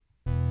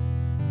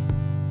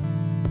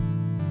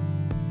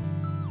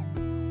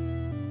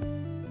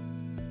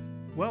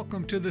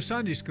Welcome to the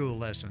Sunday School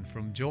lesson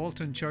from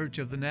Joelton Church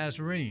of the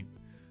Nazarene.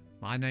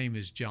 My name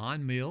is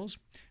John Mills,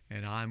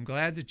 and I'm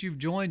glad that you've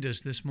joined us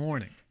this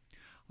morning.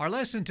 Our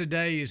lesson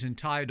today is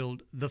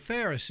entitled The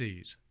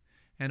Pharisees,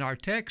 and our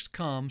text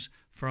comes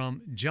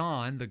from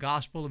John, the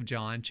Gospel of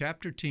John,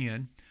 chapter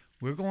 10.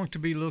 We're going to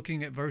be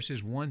looking at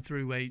verses 1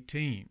 through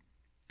 18.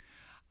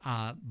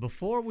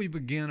 Before we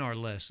begin our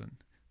lesson,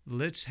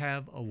 let's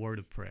have a word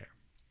of prayer.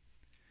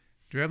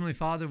 Dear Heavenly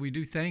Father, we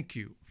do thank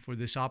you for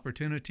this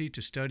opportunity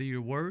to study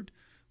your word.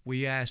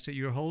 We ask that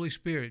your Holy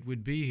Spirit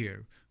would be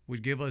here,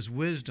 would give us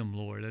wisdom,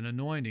 Lord, and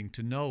anointing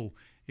to know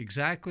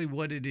exactly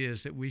what it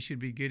is that we should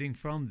be getting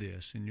from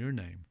this. In your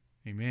name,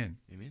 amen.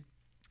 Amen.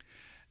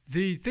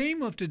 The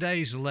theme of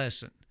today's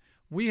lesson,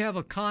 we have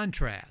a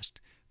contrast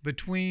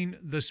between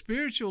the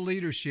spiritual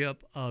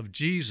leadership of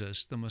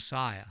Jesus, the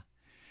Messiah,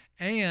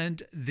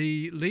 and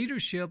the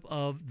leadership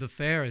of the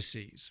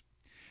Pharisees.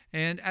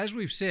 And as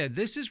we've said,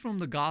 this is from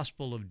the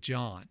Gospel of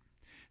John.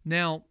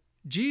 Now,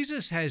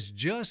 Jesus has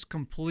just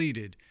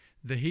completed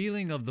the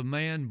healing of the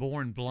man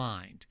born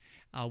blind.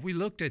 We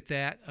looked at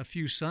that a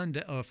few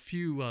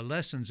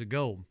lessons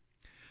ago.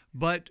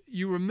 But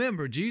you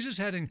remember, Jesus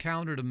had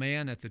encountered a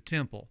man at the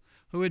temple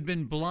who had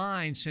been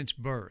blind since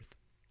birth.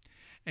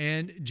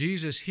 And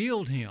Jesus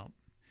healed him.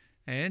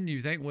 And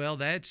you think, well,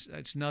 that's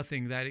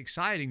nothing that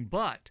exciting.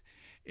 But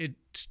it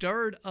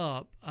stirred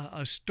up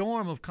a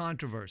storm of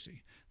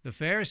controversy. The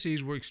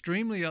Pharisees were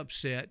extremely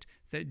upset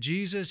that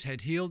Jesus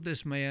had healed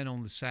this man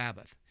on the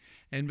Sabbath.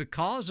 And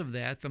because of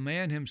that, the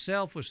man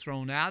himself was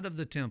thrown out of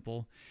the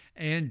temple,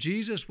 and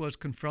Jesus was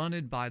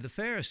confronted by the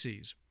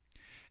Pharisees.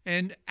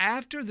 And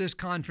after this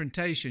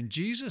confrontation,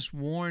 Jesus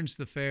warns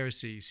the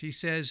Pharisees. He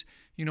says,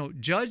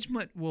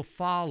 judgment will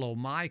follow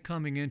my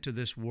coming into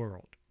this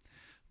world.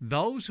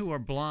 Those who are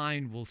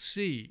blind will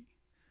see,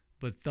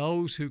 but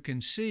those who can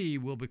see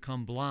will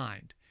become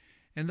blind.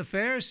 And the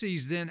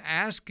Pharisees then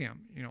ask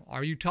him,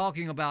 are you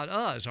talking about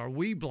us? Are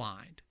we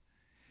blind?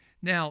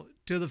 Now,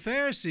 to the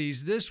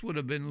Pharisees, this would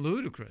have been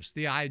ludicrous,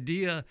 the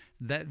idea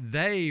that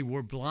they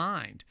were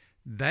blind.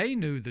 They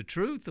knew the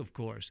truth, of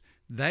course.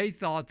 They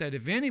thought that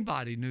if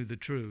anybody knew the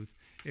truth,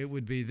 it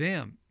would be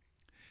them.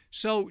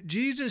 So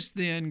Jesus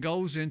then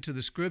goes into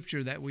the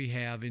scripture that we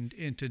have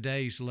in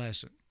today's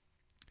lesson.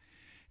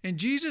 And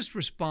Jesus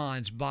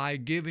responds by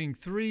giving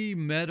three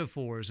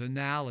metaphors,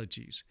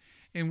 analogies,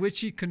 in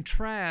which he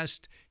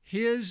contrasts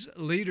his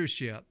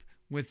leadership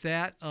with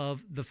that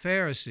of the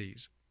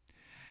Pharisees.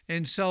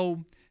 And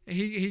so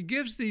he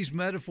gives these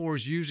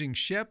metaphors using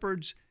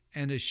shepherds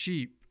and a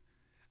sheep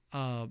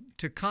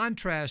to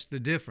contrast the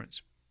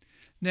difference.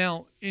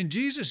 Now, in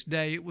Jesus'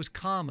 day, it was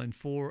common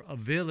for a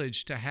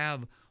village to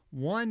have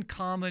one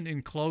common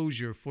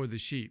enclosure for the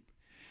sheep.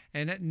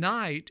 And at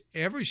night,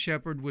 every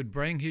shepherd would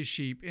bring his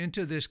sheep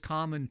into this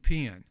common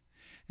pen,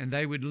 and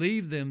they would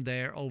leave them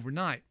there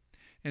overnight.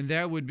 And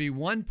there would be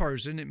one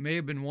person, it may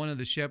have been one of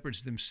the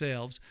shepherds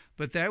themselves,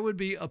 but there would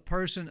be a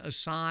person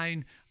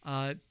assigned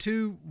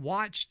to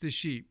watch the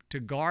sheep,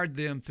 to guard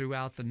them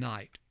throughout the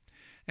night.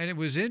 And it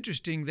was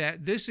interesting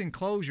that this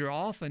enclosure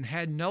often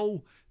had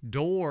no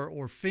door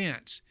or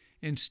fence.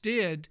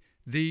 Instead,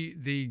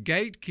 the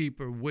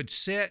gatekeeper would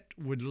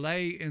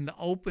lay in the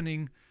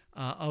opening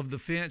of the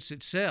fence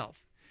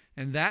itself.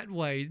 And that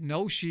way,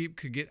 no sheep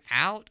could get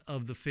out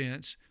of the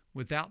fence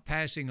without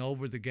passing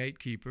over the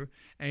gatekeeper,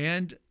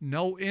 and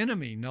no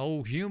enemy,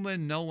 no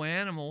human, no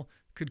animal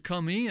could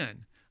come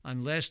in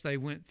unless they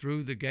went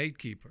through the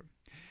gatekeeper.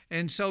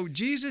 And so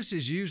Jesus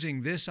is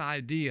using this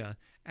idea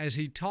as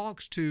he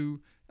talks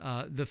to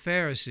the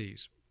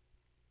Pharisees.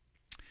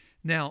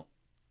 Now,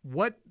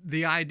 what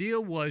the idea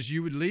was,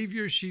 you would leave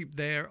your sheep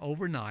there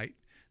overnight.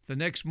 The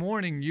next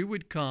morning you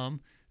would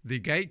come, the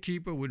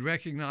gatekeeper would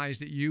recognize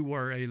that you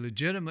were a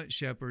legitimate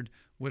shepherd,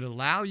 would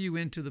allow you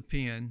into the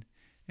pen,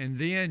 and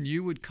then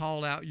you would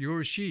call out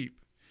your sheep.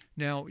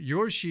 Now,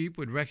 your sheep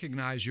would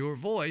recognize your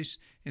voice,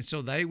 and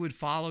so they would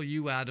follow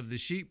you out of the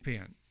sheep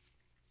pen.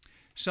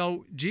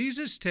 So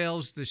Jesus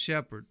tells the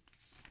shepherd,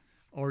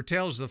 or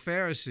tells the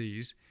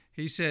Pharisees,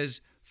 he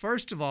says,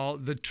 first of all,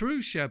 the true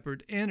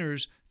shepherd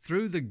enters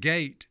through the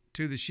gate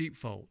to the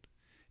sheepfold.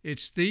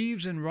 It's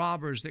thieves and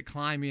robbers that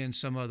climb in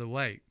some other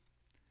way.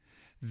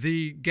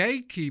 The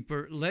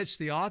gatekeeper lets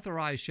the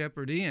authorized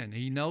shepherd in.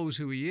 He knows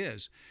who he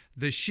is.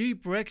 The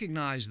sheep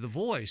recognize the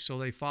voice, so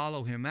they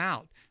follow him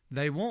out.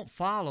 They won't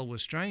follow a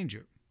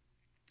stranger.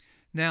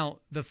 Now,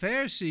 the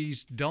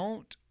Pharisees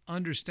don't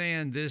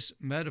understand this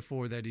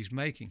metaphor that he's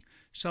making,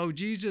 so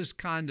Jesus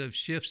kind of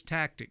shifts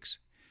tactics.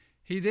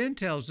 He then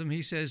tells them,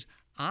 he says,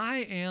 I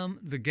am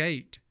the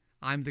gate.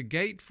 I'm the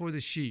gate for the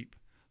sheep.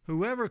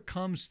 Whoever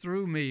comes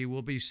through me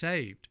will be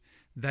saved.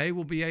 They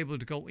will be able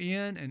to go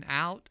in and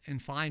out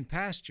and find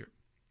pasture.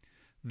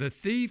 The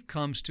thief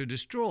comes to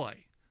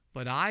destroy,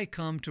 but I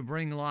come to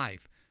bring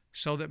life,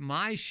 so that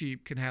my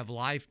sheep can have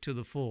life to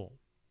the full.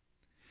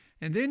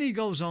 And then he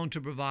goes on to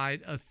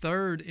provide a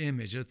third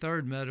image, a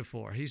third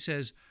metaphor. He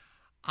says,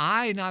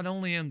 I not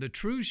only am the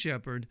true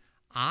shepherd,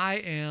 I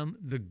am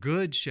the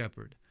good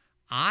shepherd.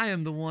 I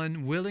am the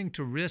one willing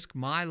to risk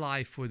my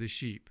life for the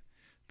sheep.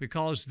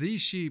 because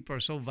these sheep are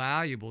so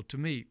valuable to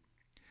me.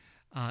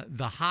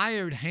 The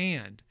hired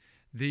hand,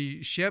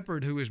 the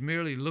shepherd who is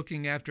merely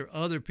looking after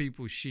other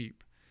people's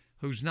sheep,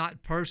 who's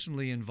not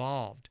personally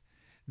involved,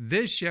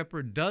 this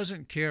shepherd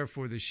doesn't care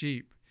for the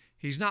sheep.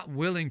 He's not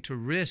willing to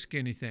risk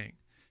anything.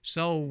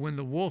 So when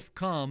the wolf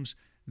comes,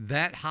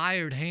 that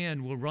hired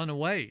hand will run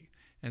away,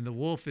 and the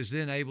wolf is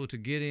then able to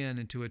get in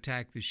and to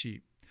attack the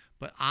sheep.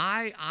 But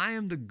I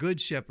am the good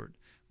shepherd.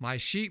 My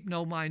sheep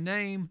know my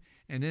name,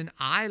 and then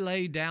I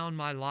lay down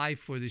my life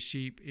for the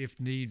sheep if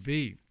need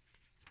be.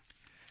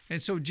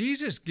 And so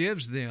Jesus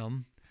gives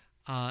them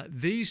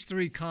these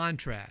three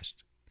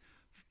contrasts.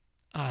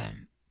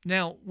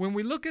 Now, when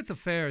we look at the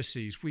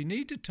Pharisees, we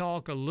need to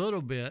talk a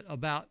little bit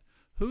about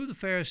who the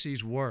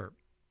Pharisees were.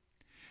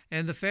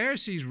 And the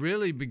Pharisees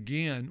really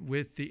begin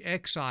with the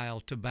exile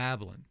to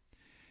Babylon.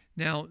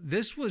 Now,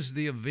 this was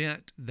the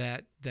event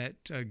that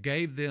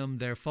gave them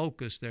their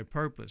focus, their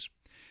purpose.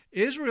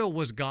 Israel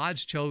was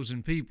God's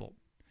chosen people.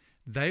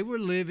 They were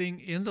living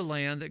in the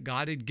land that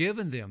God had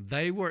given them.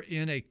 They were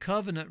in a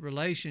covenant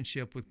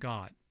relationship with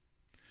God.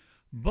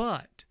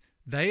 But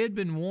they had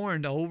been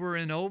warned over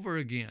and over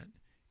again,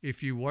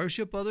 if you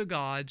worship other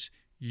gods,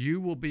 you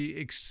will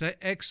be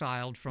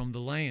exiled from the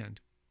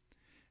land.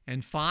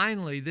 And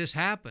finally, this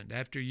happened.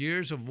 After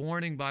years of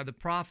warning by the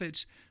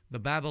prophets, the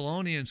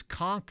Babylonians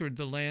conquered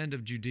the land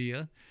of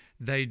Judea.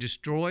 They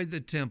destroyed the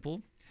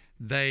temple.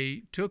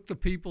 They took the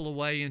people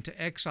away into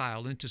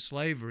exile, into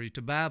slavery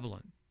to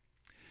Babylon.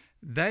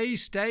 They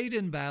stayed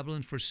in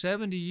Babylon for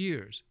 70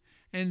 years,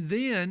 and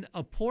then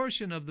a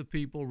portion of the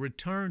people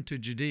returned to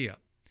Judea,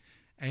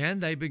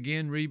 and they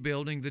began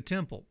rebuilding the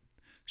temple.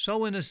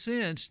 So in a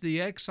sense,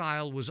 the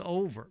exile was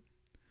over.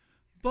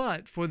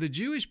 But for the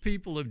Jewish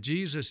people of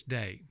Jesus'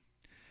 day,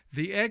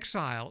 the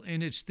exile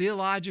in its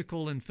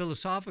theological and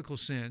philosophical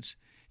sense,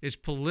 its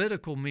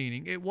political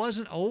meaning, it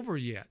wasn't over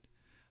yet.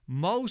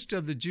 Most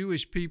of the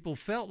Jewish people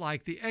felt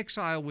like the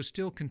exile was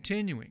still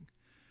continuing.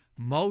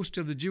 Most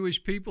of the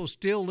Jewish people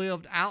still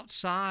lived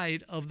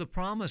outside of the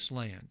Promised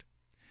Land.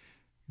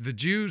 The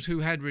Jews who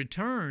had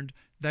returned,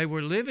 they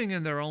were living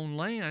in their own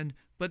land,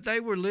 but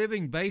they were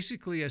living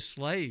basically as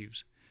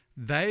slaves.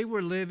 They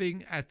were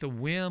living at the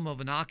whim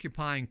of an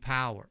occupying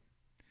power.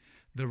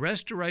 The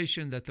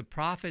restoration that the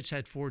prophets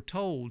had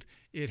foretold,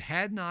 it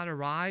had not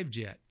arrived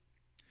yet.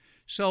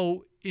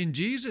 So in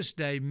Jesus'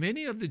 day,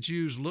 many of the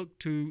Jews looked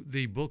to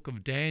the book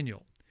of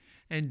Daniel.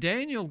 And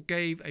Daniel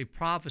gave a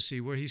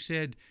prophecy where he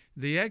said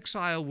the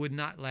exile would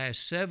not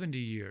last 70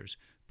 years,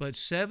 but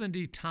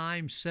 70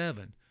 times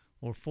 7,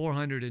 or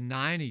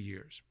 490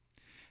 years.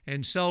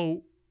 And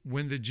so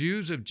when the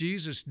Jews of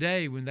Jesus'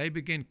 day, when they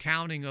began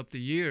counting up the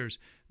years,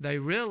 they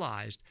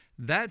realized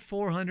that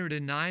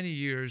 490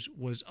 years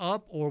was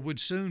up or would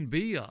soon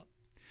be up.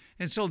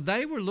 And so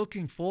they were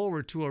looking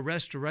forward to a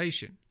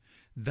restoration.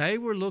 They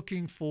were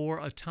looking for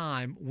a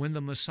time when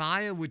the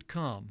Messiah would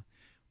come,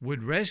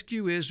 would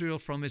rescue Israel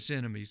from its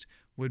enemies,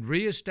 would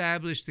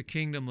reestablish the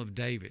kingdom of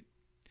David.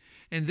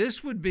 And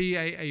this would be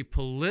a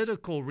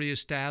political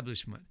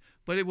reestablishment,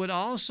 but it would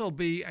also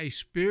be a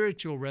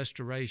spiritual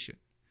restoration.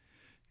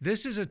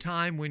 This is a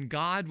time when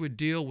God would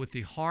deal with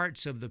the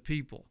hearts of the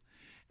people,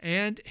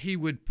 and he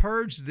would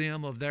purge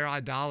them of their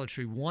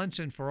idolatry once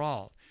and for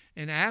all.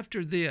 And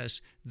after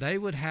this, they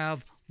would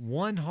have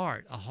one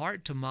heart, a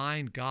heart to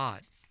mind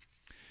God.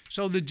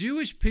 So the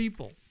Jewish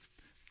people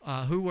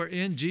who were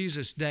in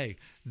Jesus' day,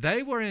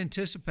 they were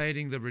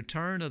anticipating the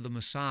return of the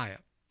Messiah.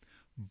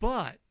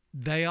 But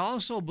they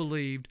also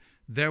believed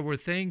there were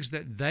things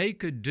that they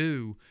could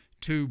do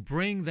to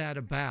bring that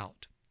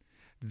about,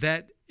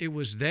 that it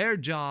was their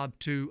job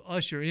to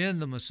usher in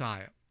the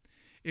Messiah.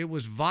 It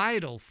was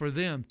vital for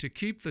them to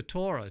keep the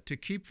Torah, to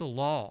keep the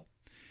law,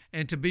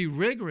 and to be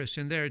rigorous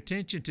in their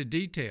attention to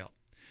detail,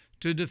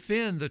 to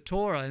defend the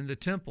Torah and the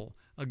temple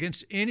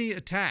against any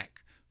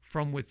attack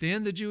from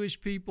within the Jewish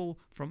people,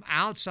 from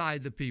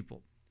outside the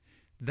people.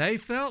 They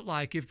felt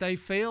like if they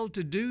failed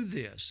to do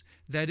this,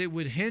 that it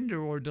would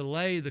hinder or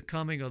delay the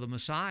coming of the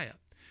Messiah.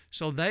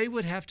 So they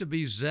would have to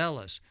be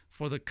zealous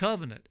for the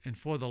covenant and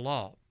for the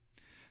law.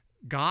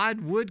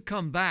 God would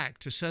come back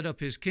to set up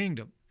his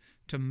kingdom,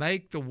 to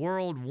make the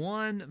world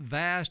one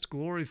vast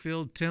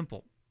glory-filled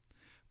temple.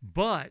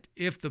 But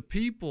if the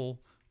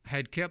people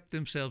had kept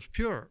themselves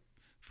pure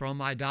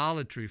from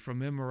idolatry,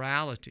 from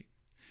immorality.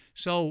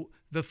 So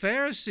the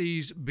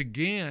Pharisees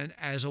began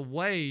as a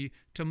way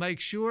to make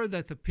sure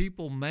that the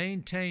people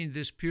maintained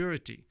this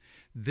purity,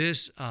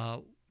 this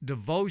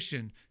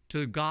devotion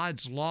to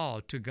God's law,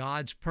 to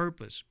God's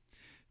purpose.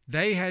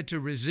 They had to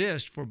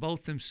resist for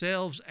both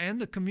themselves and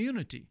the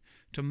community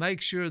to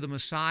make sure the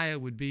Messiah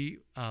would be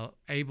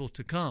able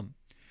to come.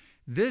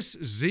 This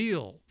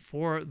zeal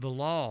for the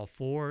law,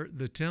 for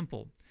the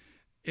temple,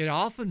 it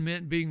often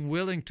meant being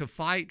willing to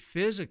fight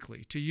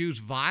physically, to use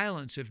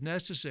violence if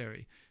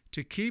necessary,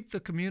 to keep the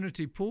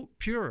community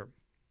pure.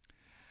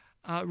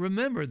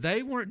 Remember,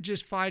 they weren't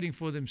just fighting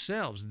for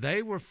themselves.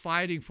 They were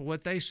fighting for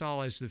what they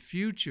saw as the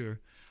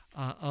future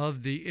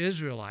of the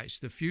Israelites,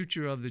 the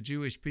future of the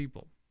Jewish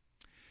people.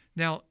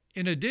 Now,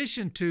 In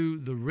addition to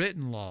the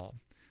written law,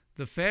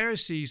 the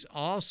Pharisees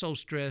also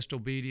stressed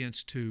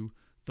obedience to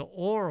the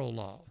oral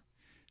law.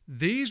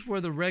 These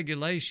were the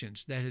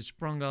regulations that had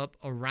sprung up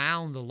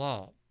around the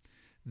law.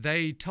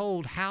 They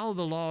told how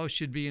the law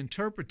should be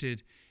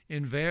interpreted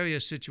in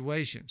various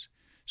situations.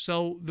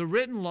 So the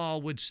written law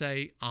would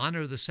say,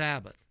 honor the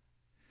Sabbath.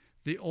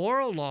 The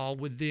oral law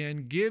would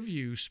then give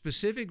you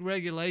specific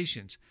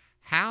regulations,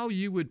 how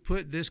you would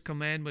put this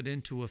commandment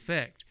into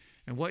effect,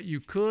 and what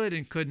you could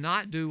and could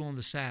not do on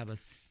the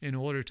Sabbath in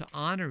order to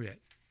honor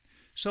it.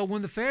 So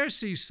when the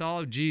Pharisees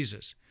saw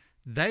Jesus,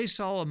 they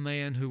saw a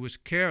man who was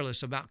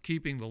careless about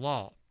keeping the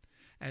law,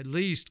 at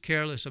least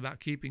careless about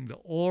keeping the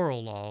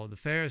oral law of the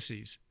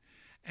Pharisees.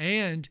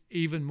 And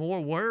even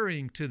more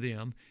worrying to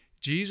them,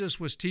 Jesus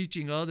was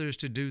teaching others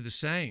to do the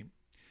same.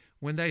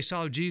 When they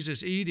saw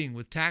Jesus eating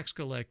with tax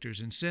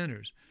collectors and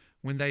sinners,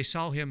 when they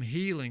saw him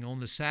healing on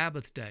the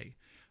Sabbath day,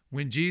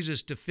 when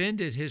Jesus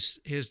defended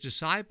his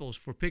disciples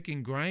for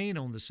picking grain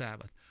on the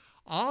Sabbath,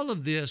 all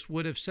of this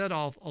would have set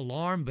off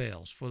alarm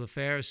bells for the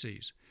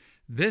Pharisees.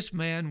 This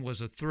man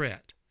was a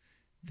threat.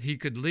 He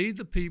could lead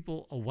the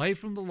people away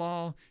from the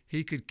law.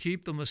 He could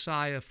keep the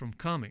Messiah from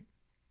coming.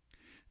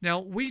 Now,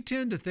 we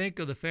tend to think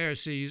of the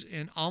Pharisees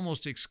in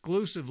almost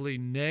exclusively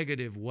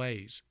negative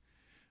ways.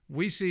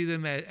 We see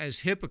them as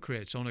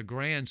hypocrites on a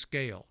grand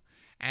scale,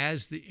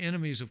 as the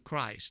enemies of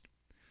Christ.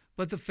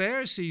 But the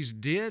Pharisees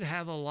did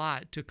have a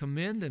lot to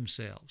commend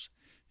themselves.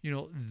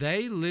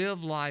 They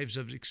lived lives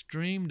of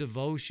extreme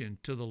devotion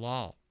to the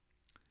law.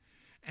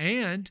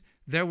 And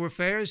there were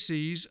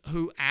Pharisees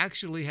who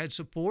actually had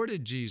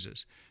supported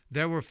Jesus.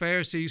 There were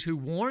Pharisees who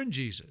warned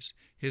Jesus.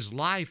 His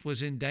life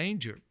was in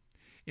danger.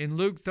 In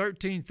Luke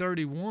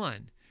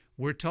 13:31,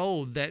 we're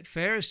told that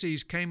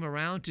Pharisees came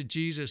around to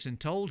Jesus and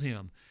told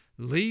him,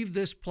 leave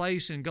this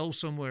place and go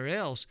somewhere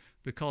else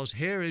because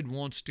Herod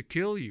wants to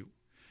kill you.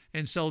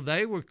 And so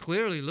they were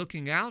clearly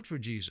looking out for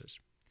Jesus.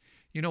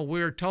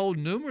 We're told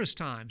numerous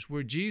times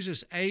where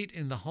Jesus ate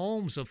in the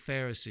homes of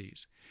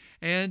Pharisees.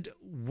 And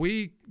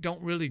we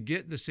don't really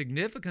get the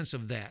significance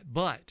of that.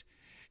 But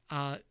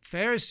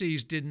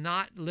Pharisees did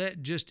not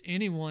let just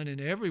anyone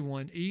and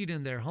everyone eat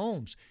in their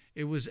homes.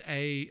 It was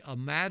a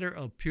matter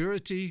of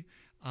purity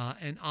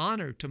and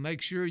honor to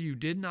make sure you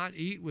did not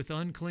eat with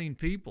unclean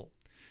people.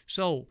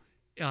 So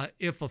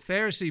if a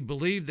Pharisee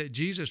believed that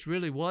Jesus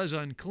really was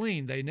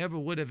unclean, they never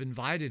would have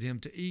invited him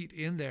to eat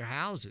in their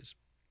houses.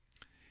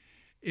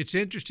 It's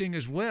interesting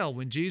as well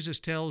when Jesus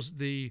tells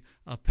the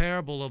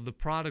parable of the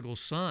prodigal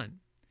son.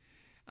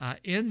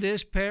 In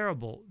this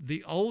parable,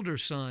 the older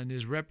son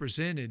is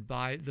represented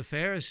by the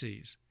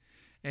Pharisees,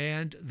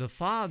 and the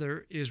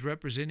father is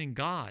representing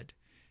God.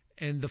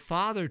 And the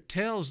father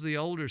tells the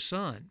older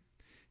son,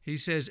 he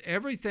says,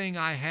 everything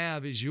I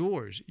have is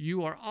yours.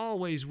 You are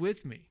always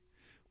with me.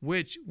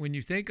 Which, when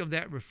you think of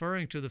that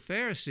referring to the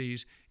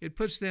Pharisees, it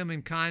puts them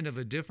in kind of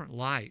a different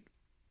light.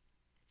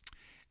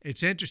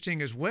 It's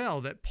interesting as well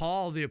that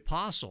Paul the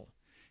Apostle,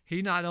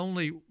 he not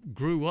only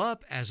grew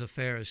up as a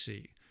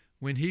Pharisee,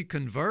 when he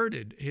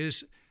converted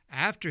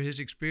after his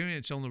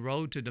experience on the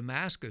road to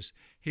Damascus,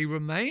 he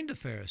remained a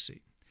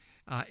Pharisee.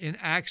 In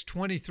Acts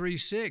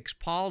 23:6,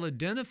 Paul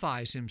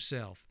identifies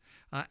himself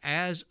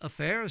as a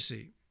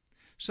Pharisee.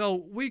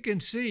 So we can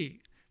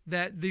see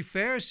that the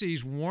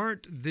Pharisees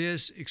weren't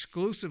this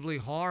exclusively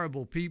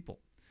horrible people.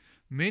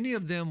 Many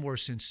of them were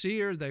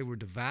sincere, they were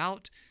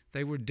devout,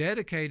 they were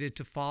dedicated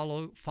to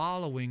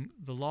following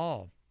the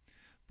law.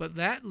 But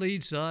that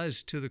leads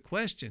us to the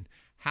question,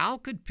 how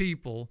could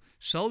people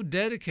so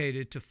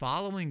dedicated to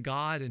following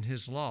God and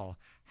his law,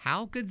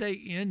 how could they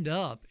end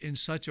up in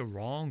such a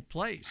wrong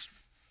place?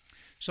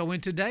 So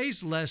in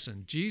today's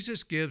lesson,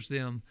 Jesus gives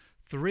them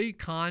three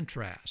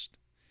contrasts.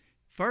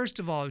 First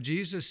of all,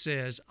 Jesus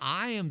says,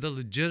 I am the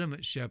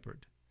legitimate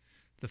shepherd.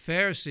 The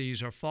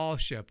Pharisees are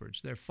false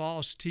shepherds. They're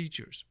false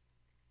teachers.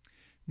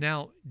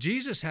 Now,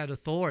 Jesus had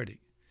authority.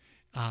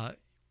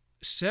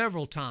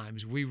 Several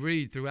times we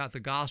read throughout the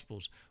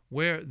Gospels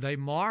where they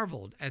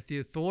marveled at the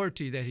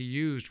authority that he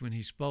used when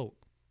he spoke.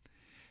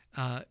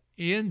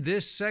 In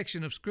this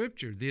section of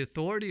Scripture, the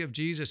authority of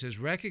Jesus is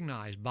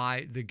recognized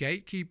by the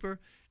gatekeeper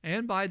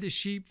and by the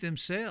sheep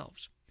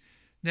themselves.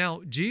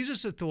 Now,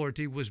 Jesus'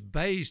 authority was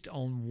based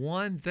on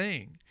one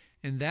thing,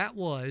 and that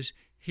was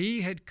he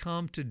had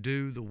come to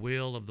do the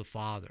will of the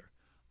Father.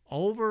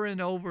 Over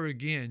and over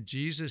again,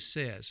 Jesus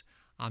says,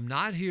 I'm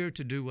not here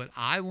to do what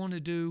I want to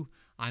do.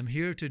 I'm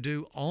here to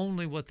do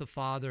only what the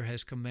Father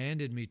has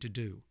commanded me to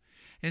do.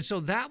 And so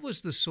that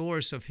was the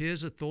source of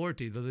his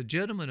authority, the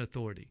legitimate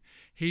authority.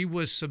 He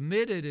was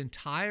submitted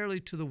entirely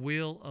to the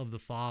will of the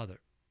Father.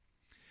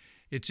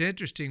 It's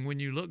interesting when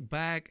you look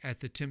back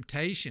at the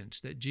temptations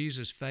that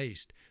Jesus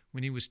faced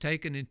when he was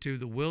taken into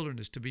the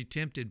wilderness to be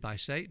tempted by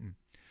Satan.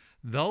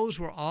 Those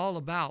were all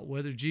about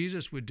whether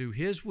Jesus would do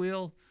his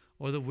will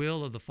or the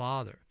will of the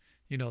Father.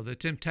 The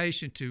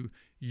temptation to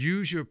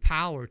use your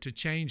power to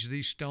change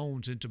these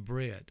stones into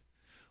bread,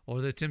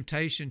 or the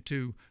temptation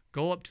to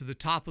go up to the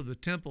top of the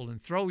temple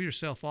and throw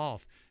yourself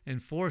off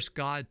and force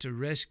God to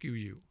rescue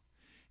you.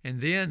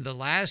 And then the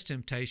last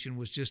temptation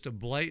was just a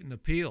blatant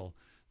appeal.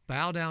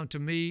 Bow down to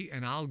me,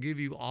 and I'll give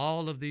you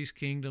all of these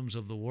kingdoms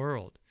of the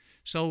world.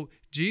 So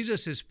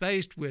Jesus is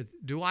faced with,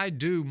 do I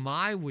do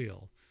my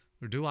will,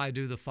 or do I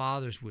do the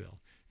Father's will?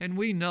 And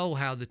we know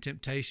how the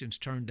temptations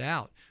turned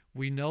out.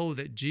 We know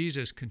that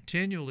Jesus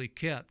continually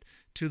kept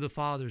to the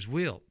Father's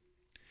will.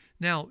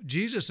 Now,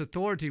 Jesus'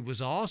 authority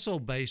was also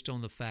based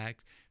on the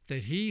fact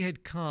that he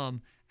had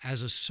come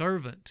as a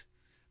servant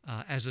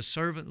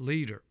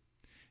leader.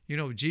 You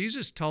know,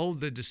 Jesus told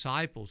the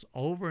disciples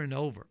over and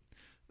over,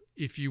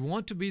 if you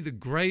want to be the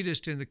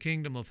greatest in the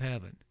kingdom of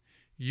heaven,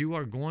 you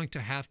are going to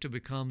have to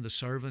become the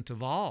servant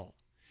of all.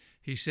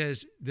 He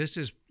says, this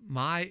is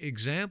my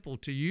example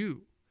to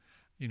you.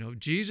 You know,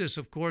 Jesus,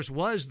 of course,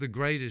 was the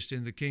greatest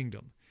in the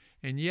kingdom,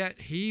 and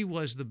yet he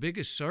was the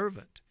biggest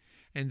servant.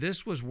 And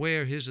this was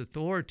where his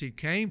authority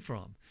came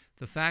from,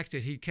 the fact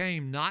that he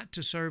came not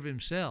to serve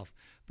himself,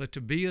 but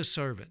to be a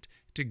servant,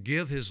 to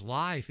give his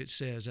life, it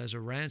says, as a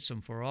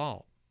ransom for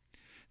all.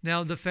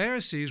 Now, the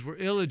Pharisees were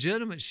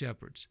illegitimate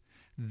shepherds.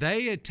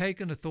 They had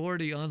taken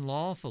authority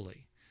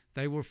unlawfully.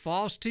 They were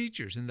false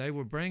teachers, and they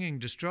were bringing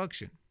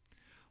destruction.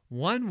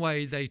 One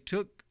way they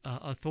took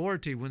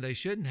authority when they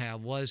shouldn't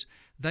have was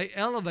they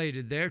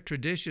elevated their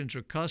traditions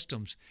or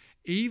customs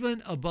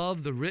even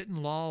above the written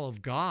law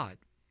of God.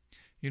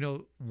 You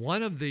know,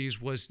 one of these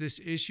was this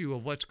issue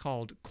of what's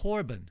called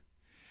Corban.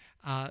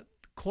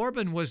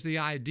 Corban was the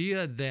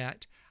idea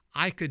that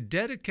I could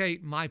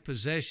dedicate my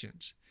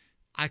possessions.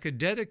 I could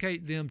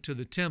dedicate them to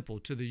the temple,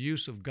 to the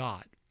use of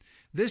God.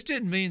 This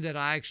didn't mean that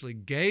I actually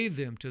gave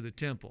them to the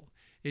temple.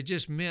 It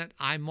just meant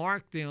I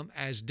marked them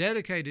as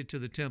dedicated to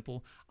the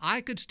temple.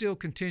 I could still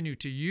continue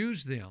to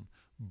use them,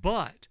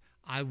 but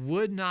I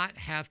would not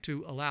have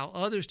to allow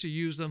others to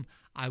use them.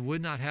 I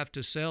would not have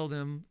to sell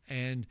them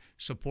and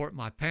support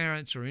my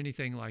parents or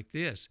anything like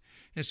this.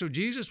 And so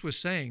Jesus was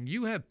saying,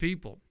 you have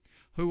people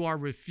who are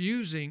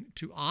refusing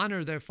to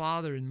honor their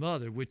father and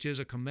mother, which is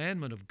a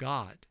commandment of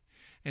God,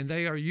 and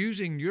they are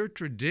using your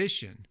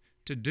tradition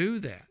to do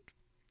that.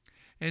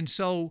 And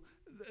so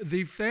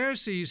the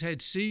Pharisees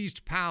had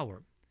seized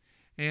power.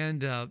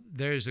 And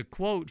there's a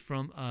quote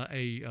from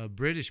a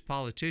British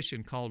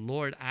politician called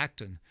Lord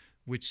Acton,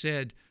 which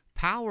said,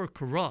 power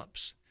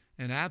corrupts,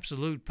 and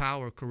absolute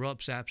power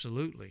corrupts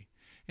absolutely.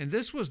 And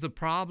this was the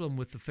problem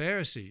with the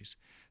Pharisees.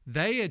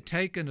 They had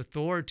taken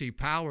authority,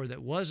 power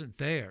that wasn't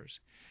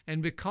theirs.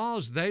 And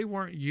because they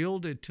weren't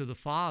yielded to the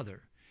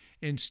Father,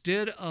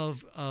 instead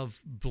of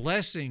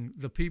blessing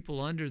the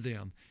people under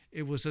them,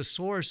 it was a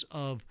source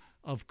of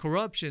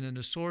corruption and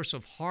a source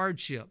of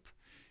hardship.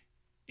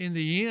 In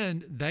the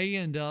end, they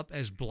end up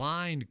as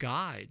blind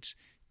guides.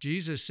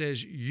 Jesus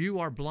says, you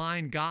are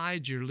blind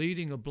guides, you're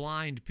leading a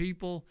blind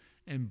people,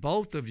 and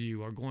both of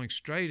you are going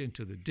straight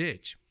into the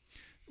ditch.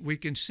 We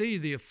can see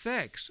the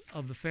effects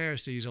of the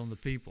Pharisees on the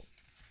people.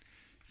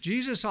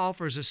 Jesus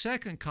offers a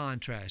second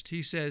contrast.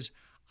 He says,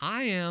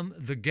 I am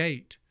the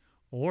gate.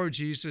 Or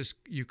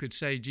you could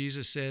say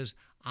Jesus says,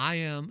 I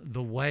am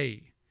the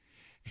way.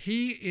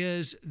 He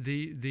is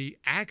the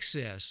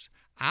access,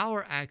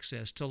 our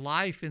access to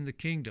life in the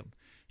kingdom,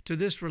 to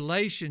this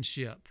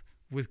relationship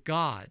with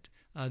God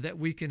that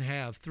we can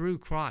have through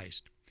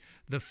Christ.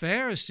 The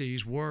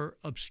Pharisees were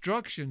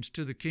obstructions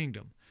to the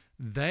kingdom.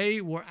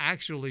 They were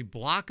actually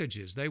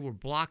blockages. They were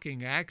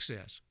blocking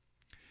access.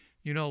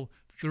 You know,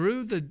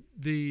 through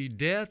the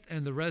death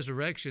and the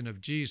resurrection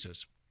of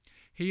Jesus,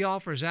 he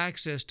offers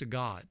access to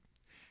God.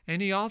 And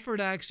he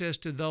offered access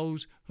to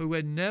those who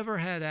had never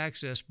had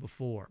access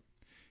before.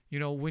 You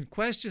know, when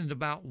questioned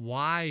about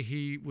why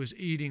he was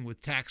eating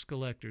with tax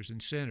collectors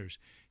and sinners,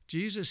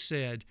 Jesus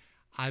said,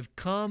 I've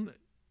come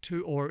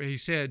to, or he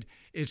said,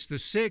 it's the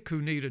sick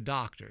who need a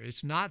doctor.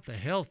 It's not the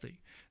healthy.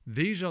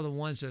 These are the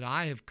ones that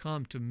I have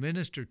come to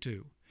minister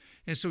to.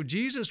 And so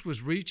Jesus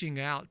was reaching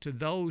out to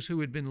those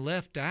who had been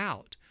left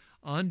out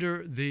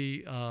under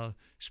the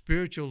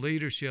spiritual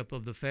leadership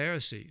of the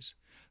Pharisees.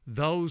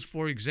 Those,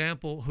 for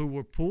example, who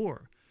were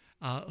poor,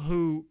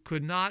 who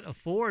could not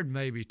afford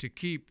maybe to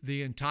keep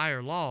the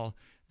entire law,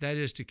 that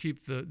is, to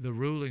keep the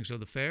rulings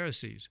of the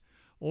Pharisees,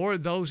 or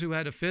those who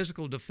had a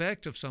physical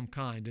defect of some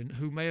kind and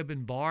who may have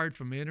been barred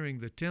from entering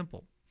the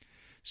temple.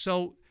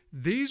 So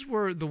these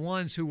were the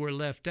ones who were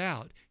left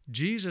out.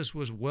 Jesus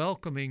was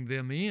welcoming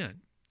them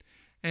in.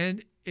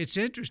 And it's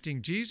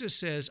interesting, Jesus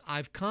says,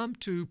 I've come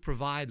to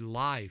provide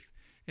life,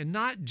 and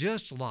not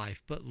just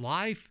life, but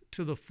life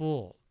to the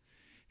full.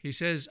 He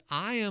says,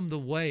 I am the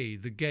way,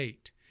 the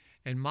gate,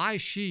 and my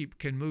sheep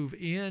can move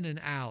in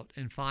and out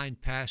and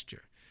find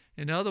pasture.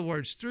 In other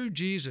words, through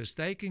Jesus,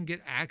 they can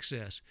get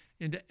access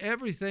into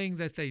everything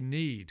that they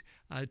need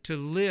to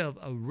live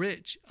a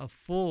rich, a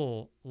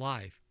full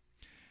life.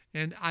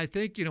 And I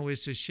think,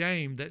 it's a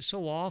shame that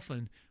so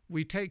often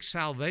we take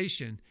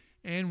salvation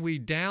and we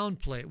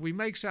downplay it. We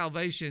make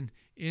salvation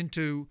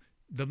into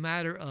the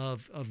matter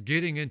of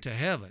getting into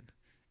heaven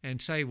and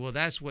say, well,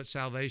 that's what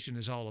salvation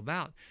is all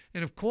about.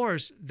 And of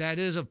course, that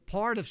is a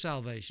part of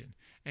salvation.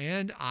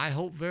 And I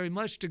hope very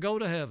much to go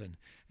to heaven,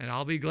 and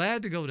I'll be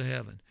glad to go to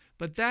heaven.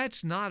 But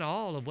that's not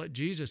all of what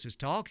Jesus is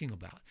talking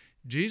about.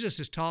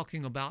 Jesus is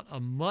talking about a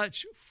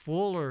much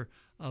fuller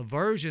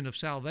version of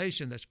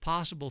salvation that's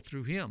possible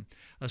through him,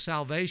 a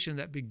salvation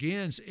that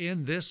begins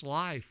in this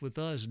life with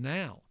us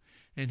now.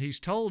 And he's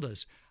told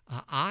us,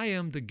 I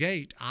am the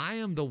gate, I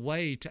am the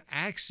way to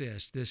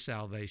access this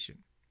salvation.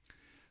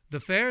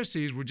 The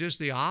Pharisees were just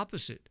the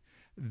opposite.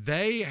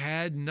 They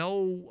had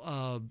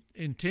no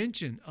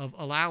intention of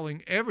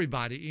allowing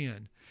everybody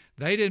in.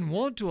 They didn't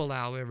want to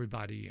allow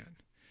everybody in.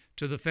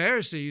 To the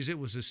Pharisees, it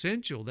was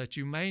essential that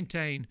you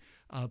maintain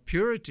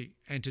purity,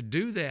 and to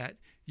do that,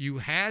 you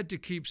had to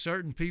keep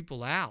certain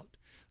people out,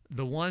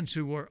 the ones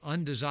who were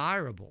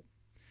undesirable.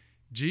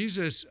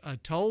 Jesus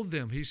told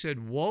them, he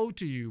said, "Woe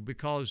to you,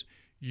 because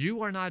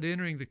you are not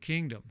entering the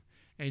kingdom,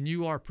 and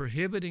you are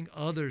prohibiting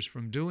others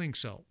from doing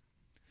so."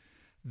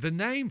 The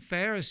name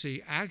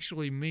Pharisee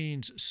actually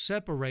means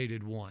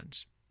separated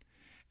ones.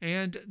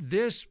 And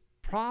this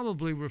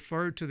probably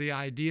referred to the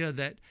idea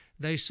that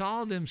they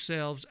saw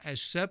themselves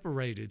as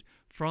separated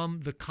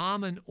from the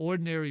common,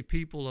 ordinary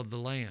people of the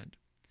land.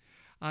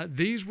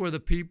 These were the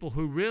people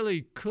who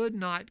really could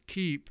not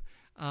keep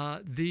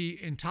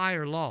the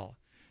entire law.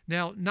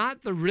 Now,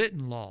 not the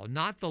written law,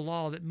 not the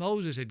law that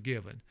Moses had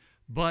given,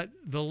 but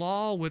the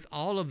law with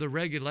all of the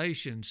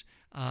regulations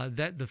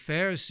that the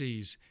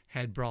Pharisees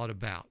had brought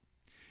about.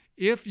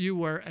 If you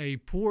were a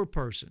poor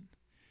person,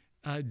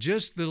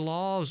 just the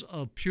laws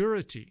of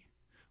purity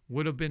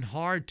would have been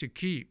hard to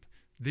keep,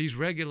 these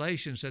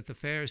regulations that the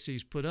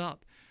Pharisees put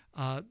up,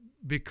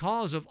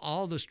 because of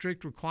all the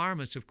strict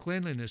requirements of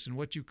cleanliness and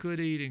what you could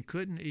eat and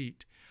couldn't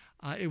eat.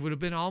 It would have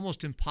been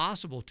almost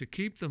impossible to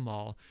keep them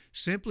all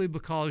simply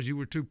because you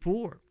were too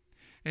poor.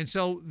 And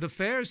so the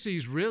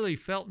Pharisees really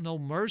felt no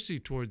mercy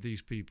toward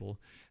these people.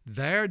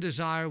 Their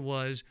desire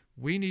was,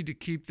 we need to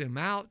keep them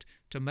out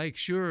to make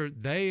sure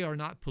they are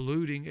not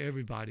polluting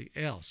everybody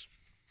else.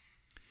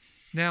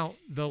 Now,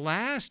 the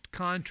last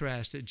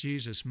contrast that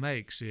Jesus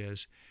makes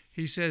is,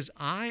 he says,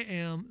 I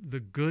am the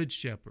good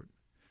shepherd.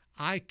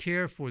 I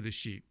care for the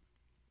sheep.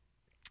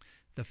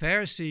 The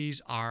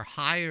Pharisees are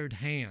hired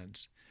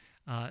hands.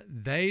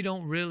 They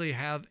don't really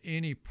have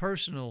any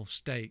personal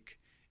stake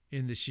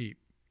in the sheep.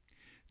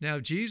 Now,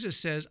 Jesus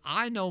says,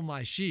 I know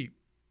my sheep.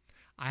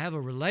 I have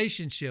a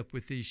relationship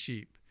with these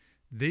sheep.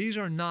 These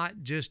are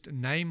not just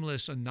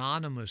nameless,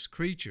 anonymous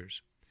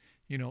creatures.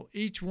 You know,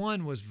 each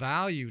one was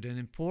valued and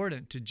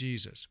important to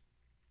Jesus.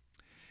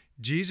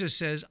 Jesus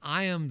says,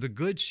 I am the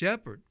good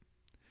shepherd.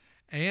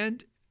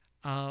 And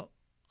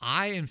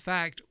I, in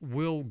fact,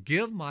 will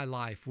give my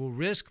life, will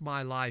risk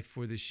my life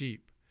for the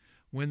sheep.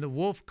 When the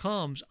wolf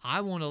comes,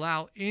 I won't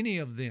allow any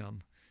of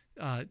them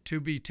to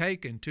be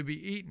taken, to be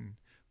eaten.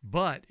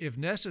 But if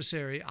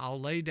necessary, I'll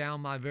lay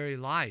down my very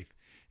life.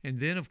 And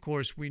then, of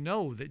course, we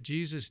know that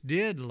Jesus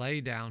did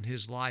lay down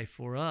his life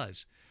for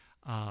us.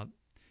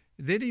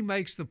 Then he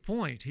makes the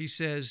point. He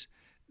says,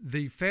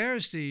 the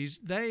Pharisees,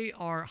 they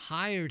are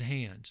hired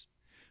hands.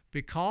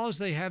 Because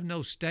they have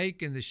no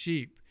stake in the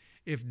sheep,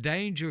 if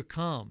danger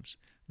comes,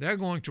 they're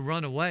going to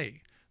run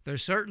away. They're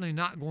certainly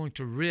not going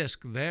to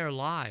risk their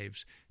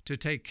lives to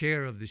take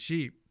care of the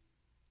sheep.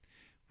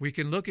 We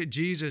can look at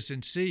Jesus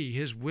and see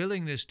his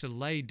willingness to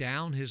lay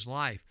down his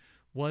life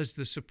was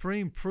the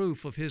supreme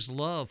proof of his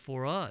love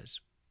for us.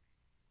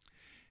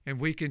 And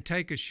we can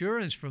take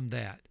assurance from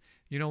that.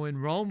 You know, in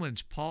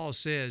Romans, Paul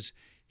says,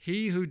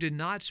 he who did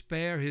not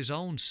spare his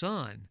own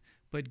son,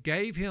 but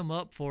gave him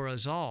up for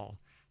us all,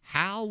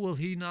 how will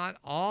he not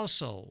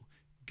also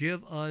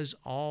give us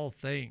all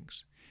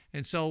things?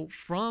 And so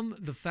from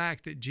the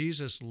fact that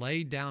Jesus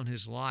laid down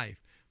his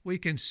life, we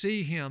can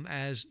see him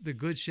as the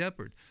good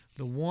shepherd,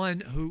 the one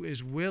who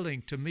is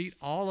willing to meet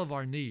all of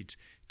our needs,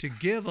 to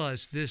give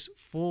us this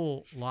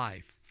full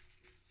life.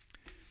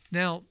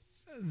 Now,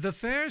 the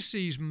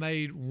Pharisees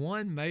made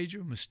one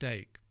major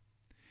mistake,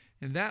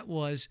 and that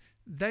was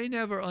they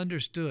never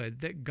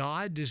understood that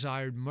God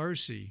desired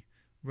mercy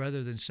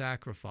rather than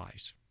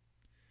sacrifice.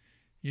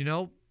 You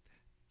know,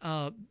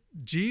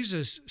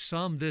 Jesus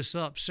summed this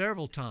up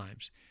several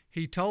times.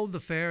 He told the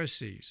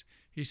Pharisees,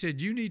 he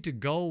said, you need to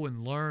go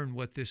and learn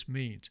what this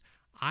means.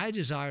 I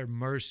desire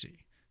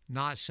mercy,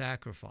 not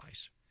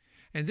sacrifice.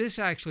 And this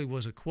actually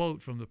was a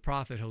quote from the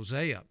prophet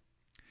Hosea.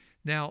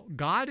 Now,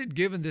 God had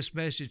given this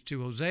message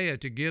to Hosea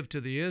to give to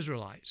the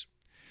Israelites.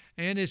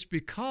 And it's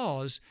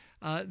because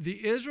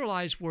the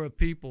Israelites were a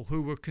people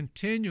who were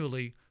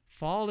continually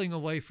falling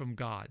away from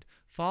God,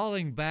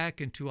 falling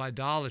back into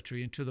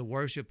idolatry, into the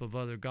worship of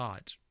other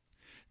gods.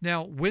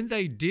 Now, when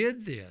they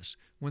did this,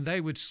 when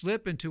they would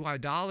slip into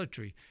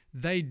idolatry,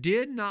 they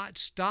did not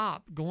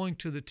stop going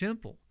to the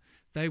temple.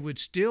 They would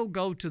still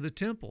go to the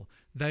temple.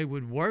 They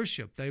would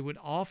worship. They would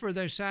offer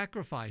their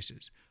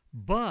sacrifices.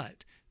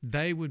 But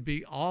they would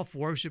be off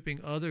worshiping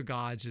other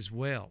gods as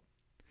well.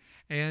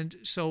 And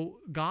so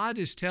God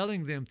is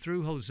telling them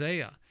through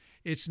Hosea,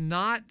 it's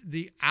not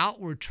the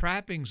outward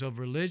trappings of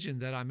religion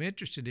that I'm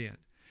interested in.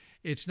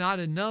 It's not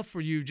enough for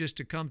you just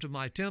to come to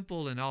my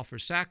temple and offer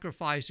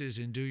sacrifices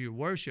and do your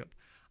worship.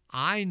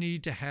 I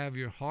need to have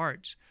your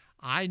hearts.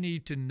 I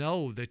need to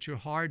know that your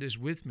heart is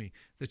with me,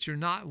 that you're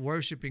not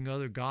worshiping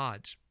other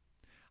gods.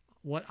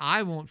 What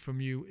I want from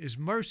you is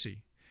mercy.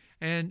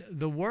 And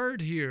the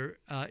word here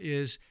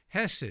is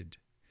hesed,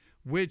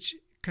 which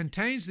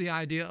contains the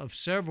idea of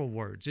several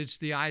words. It's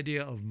the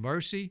idea of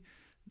mercy,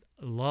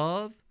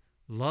 love,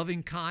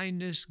 loving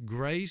kindness,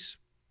 grace.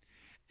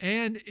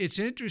 And it's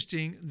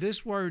interesting,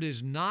 this word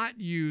is not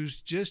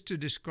used just to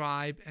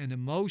describe an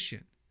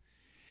emotion.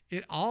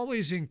 It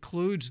always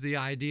includes the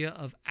idea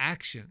of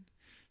action.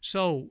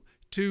 So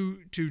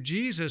to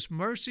Jesus,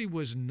 mercy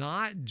was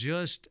not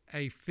just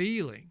a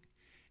feeling.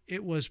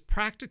 It was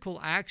practical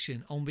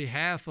action on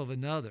behalf of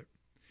another.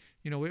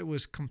 It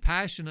was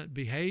compassionate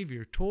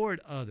behavior toward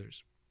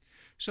others.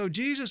 So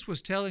Jesus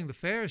was telling the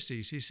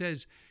Pharisees, he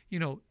says,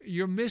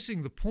 you're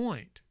missing the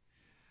point.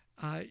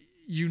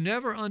 You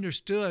never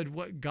understood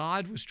what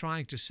God was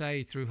trying to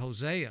say through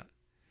Hosea.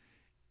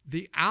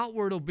 The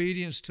outward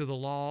obedience to the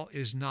law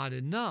is not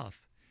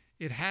enough.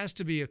 It has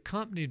to be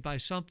accompanied by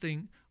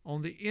something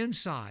on the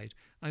inside,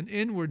 an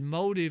inward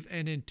motive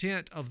and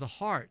intent of the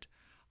heart,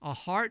 a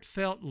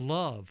heartfelt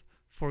love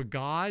for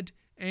God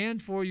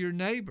and for your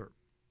neighbor.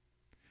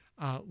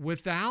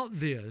 Without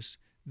this,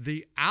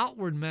 the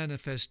outward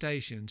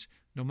manifestations,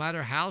 no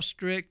matter how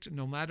strict,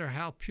 no matter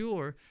how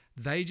pure,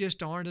 they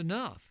just aren't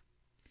enough.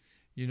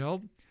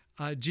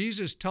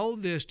 Jesus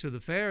told this to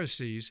the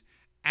Pharisees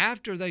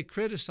after they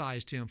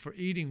criticized him for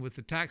eating with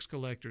the tax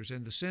collectors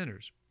and the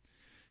sinners.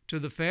 To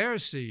the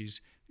Pharisees,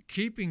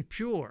 keeping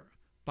pure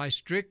by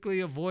strictly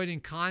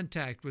avoiding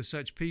contact with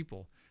such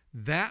people,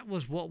 that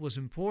was what was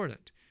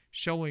important.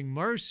 Showing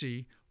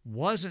mercy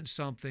wasn't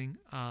something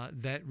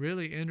that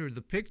really entered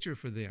the picture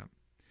for them.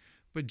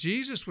 But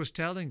Jesus was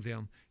telling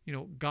them,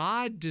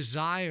 God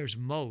desires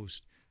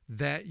most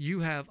that you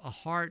have a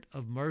heart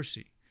of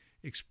mercy,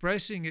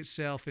 expressing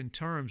itself in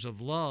terms of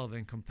love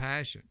and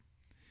compassion.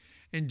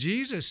 And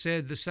Jesus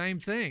said the same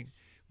thing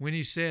when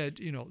he said,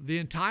 the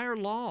entire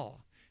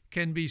law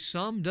can be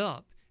summed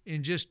up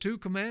in just 2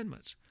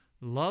 commandments.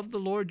 Love the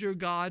Lord your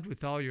God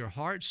with all your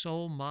heart,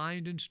 soul,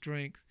 mind, and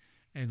strength,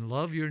 and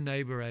love your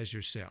neighbor as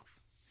yourself.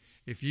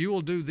 If you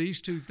will do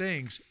these 2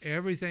 things,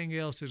 everything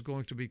else is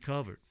going to be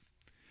covered.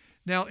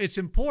 Now, it's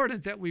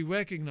important that we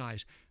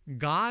recognize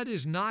God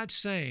is not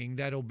saying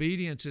that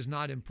obedience is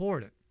not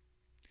important.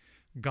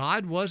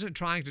 God wasn't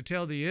trying to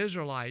tell the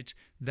Israelites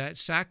that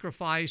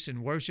sacrifice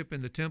and worship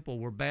in the temple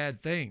were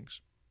bad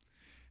things.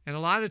 And a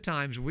lot of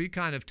times we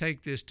kind of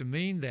take this to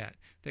mean that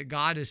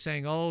God is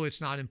saying, it's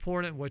not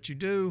important what you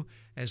do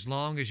as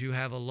long as you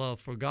have a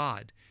love for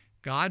God.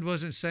 God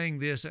wasn't saying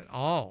this at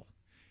all.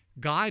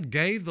 God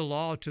gave the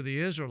law to the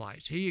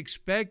Israelites. He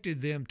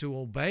expected them to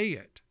obey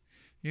it.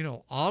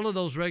 All of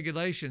those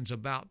regulations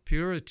about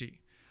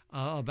purity,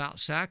 about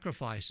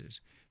sacrifices,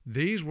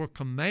 these were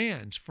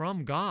commands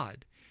from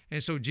God.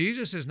 And so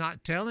Jesus is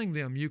not telling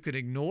them you could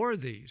ignore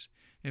these.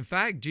 In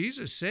fact,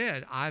 Jesus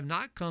said, I have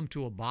not come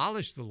to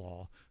abolish the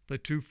law,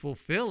 but to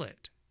fulfill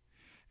it.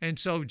 And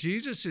so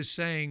Jesus is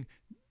saying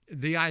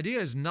the idea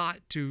is not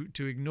to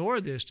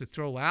ignore this, to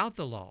throw out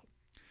the law.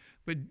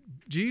 But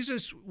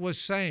Jesus was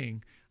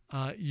saying,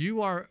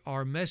 you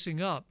are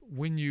messing up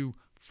when you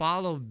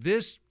follow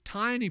this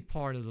tiny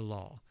part of the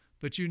law,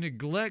 but you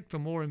neglect the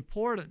more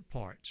important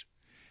parts.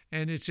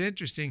 And it's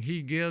interesting,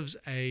 he gives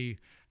a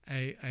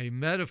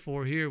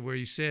metaphor here where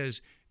he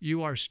says,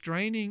 you are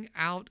straining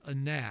out a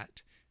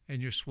gnat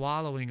and you're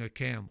swallowing a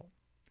camel.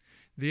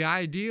 The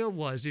idea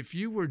was if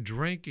you were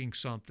drinking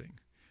something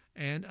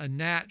and a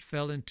gnat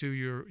fell into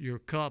your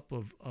cup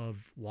of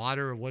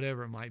water or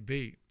whatever it might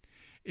be,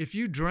 if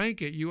you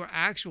drank it, you are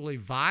actually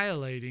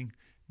violating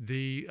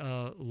the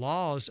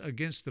laws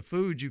against the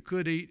food you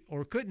could eat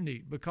or couldn't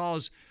eat,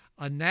 because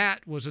a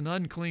gnat was an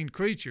unclean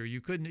creature.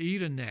 You couldn't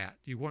eat a gnat.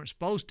 You weren't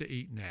supposed to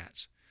eat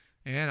gnats.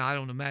 And I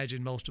don't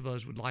imagine most of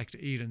us would like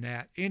to eat a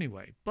gnat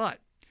anyway. But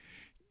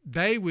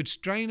they would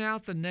strain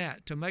out the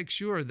gnat to make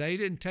sure they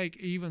didn't take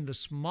even the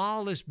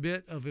smallest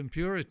bit of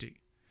impurity.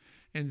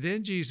 And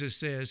then Jesus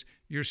says,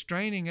 you're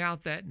straining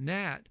out that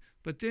gnat,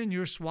 but then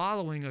you're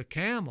swallowing a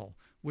camel,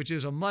 which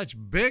is a much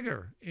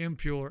bigger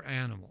impure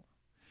animal.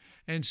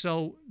 And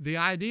so the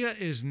idea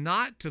is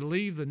not to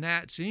leave the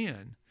gnats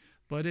in,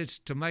 but it's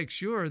to make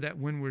sure that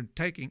when we're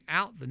taking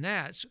out the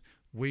gnats,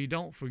 we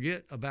don't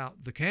forget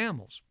about the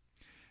camels.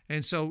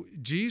 And so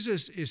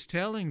Jesus is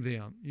telling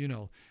them,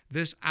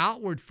 this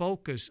outward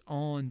focus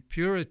on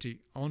purity,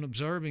 on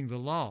observing the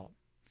law,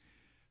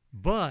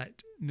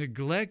 but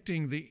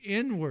neglecting the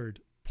inward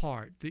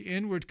part, the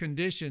inward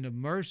condition of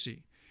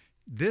mercy.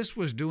 This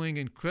was doing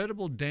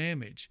incredible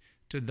damage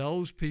to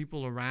those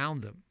people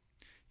around them.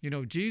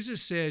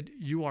 Jesus said,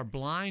 you are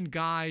blind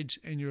guides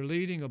and you're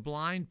leading a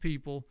blind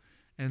people,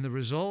 and the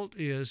result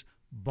is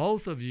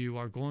both of you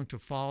are going to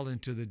fall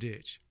into the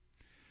ditch.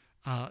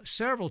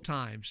 Several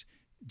times,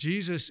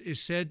 Jesus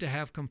is said to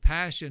have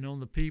compassion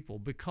on the people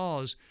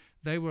because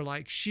they were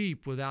like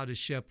sheep without a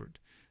shepherd.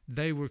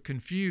 They were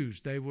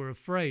confused. They were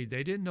afraid.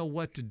 They didn't know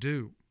what to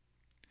do.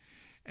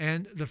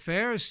 And the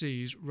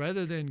Pharisees,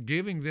 rather than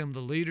giving them the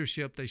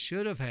leadership they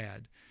should have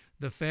had,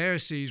 The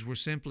Pharisees were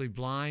simply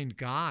blind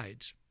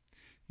guides.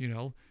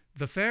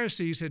 The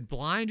Pharisees had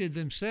blinded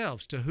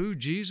themselves to who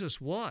Jesus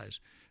was.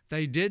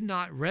 They did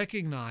not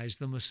recognize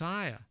the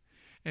Messiah.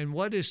 And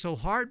what is so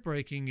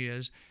heartbreaking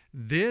is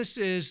this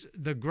is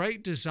the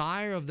great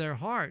desire of their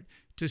heart,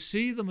 to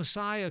see the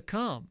Messiah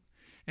come.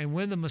 And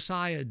when the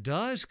Messiah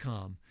does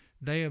come,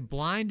 they have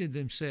blinded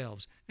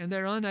themselves and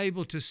they're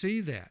unable to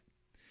see that.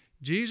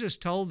 Jesus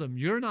told them,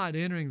 you're not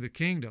entering the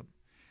kingdom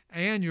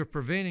and you're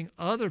preventing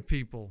other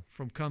people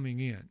from coming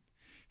in.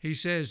 He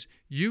says,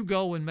 you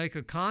go and make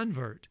a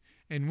convert.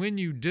 And when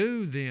you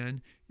do,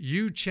 then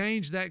you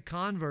change that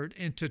convert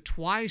into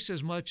twice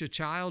as much a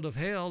child of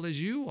hell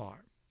as you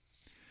are.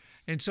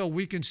 And so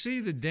we can see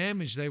the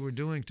damage they were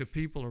doing to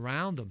people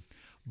around them.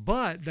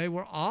 But they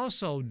were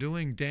also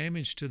doing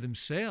damage to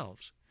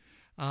themselves.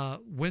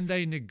 When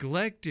they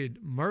neglected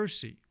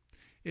mercy,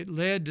 it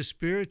led to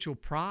spiritual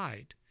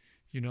pride.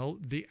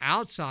 The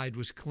outside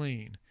was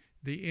clean,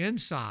 the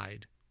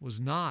inside was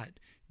not.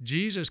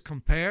 Jesus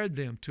compared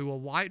them to a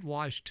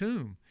whitewashed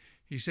tomb.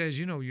 He says,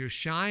 you're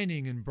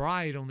shining and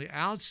bright on the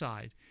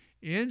outside.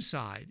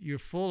 Inside, you're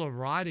full of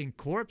rotting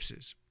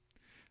corpses.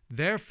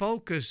 Their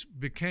focus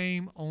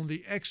became on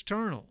the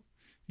external,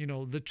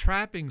 the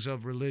trappings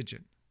of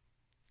religion.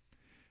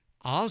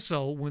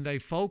 Also, when they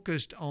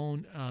focused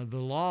on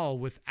the law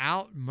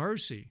without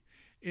mercy,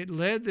 it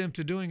led them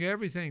to doing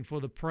everything for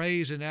the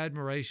praise and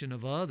admiration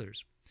of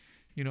others.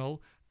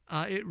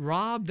 It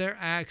robbed their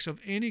acts of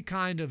any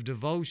kind of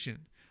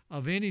devotion,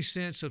 of any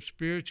sense of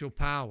spiritual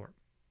power.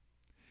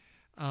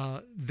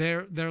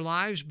 Their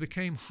lives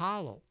became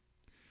hollow.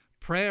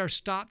 Prayer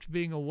stopped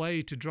being a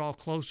way to draw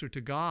closer to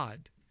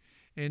God.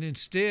 And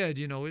instead,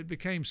 it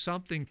became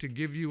something to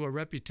give you a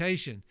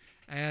reputation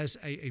as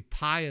a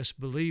pious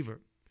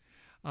believer.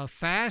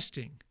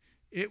 Fasting,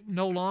 it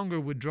no longer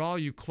would draw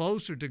you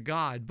closer to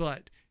God,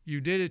 but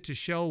you did it to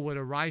show what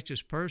a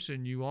righteous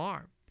person you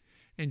are.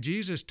 And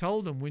Jesus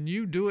told them, when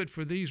you do it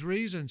for these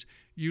reasons,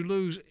 you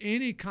lose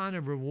any kind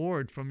of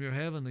reward from your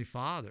heavenly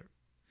Father.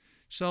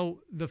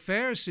 So the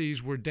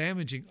Pharisees were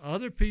damaging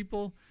other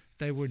people.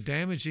 They were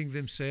damaging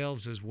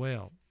themselves as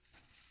well.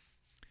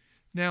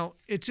 Now,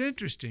 it's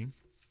interesting,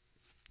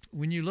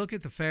 when you look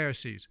at the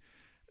Pharisees,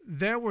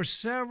 there were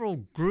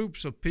several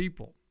groups of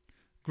people,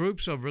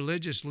 groups of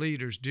religious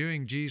leaders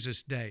during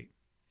Jesus' day.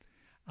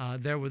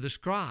 There were the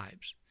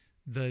scribes,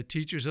 the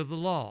teachers of the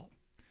law,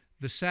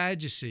 the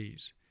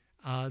Sadducees,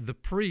 the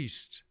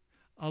priests,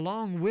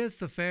 along with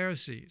the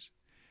Pharisees.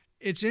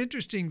 It's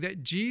interesting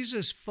that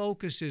Jesus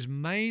focuses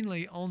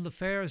mainly on the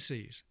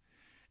Pharisees.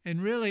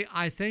 And really,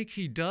 I think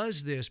he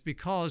does this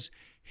because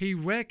he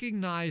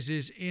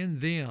recognizes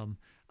in them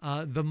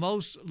the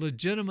most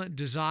legitimate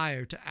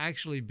desire to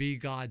actually be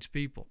God's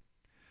people.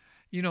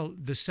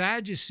 The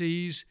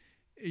Sadducees,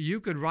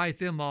 you could write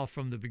them off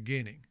from the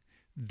beginning.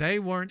 They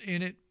weren't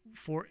in it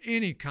for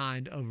any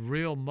kind of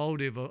real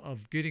motive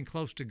of getting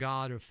close to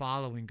God or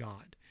following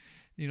God.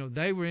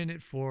 They were in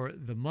it for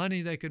the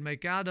money they could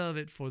make out of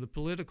it, for the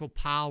political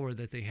power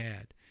that they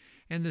had.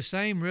 And the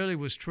same really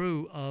was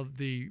true of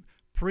the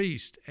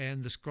priests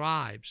and the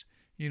scribes.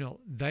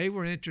 They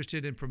were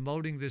interested in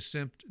promoting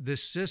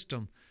this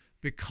system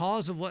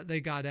because of what they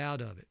got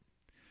out of it.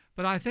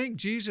 But I think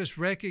Jesus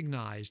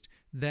recognized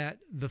that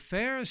the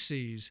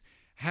Pharisees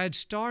had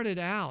started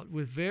out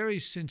with very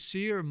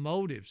sincere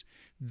motives.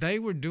 They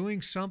were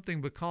doing something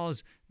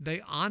because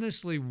they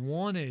honestly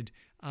wanted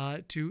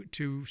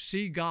to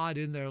see God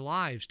in their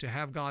lives, to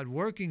have God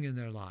working in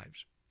their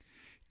lives.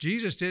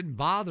 Jesus didn't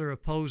bother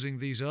opposing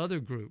these other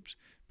groups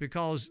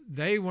because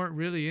they weren't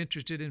really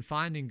interested in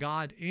finding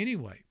God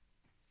anyway.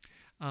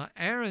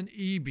 Aaron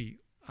Eby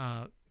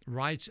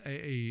writes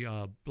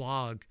a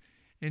blog,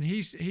 and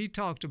he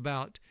talked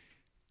about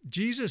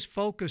Jesus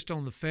focused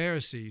on the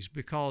Pharisees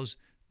because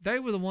they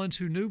were the ones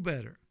who knew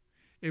better.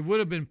 It would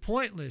have been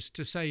pointless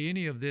to say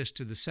any of this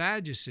to the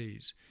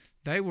Sadducees.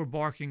 They were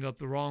barking up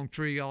the wrong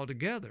tree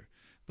altogether.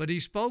 But he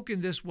spoke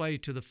in this way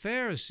to the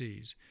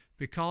Pharisees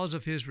because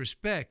of his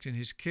respect and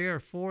his care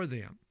for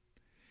them.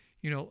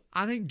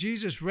 I think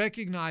Jesus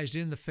recognized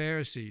in the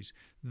Pharisees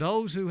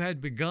those who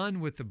had begun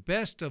with the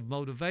best of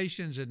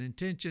motivations and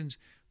intentions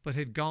but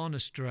had gone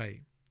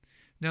astray.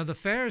 Now, the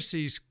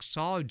Pharisees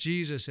saw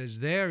Jesus as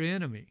their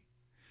enemy,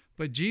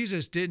 but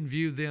Jesus didn't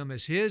view them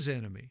as his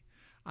enemy.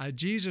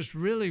 Jesus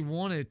really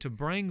wanted to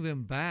bring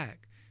them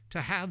back,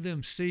 to have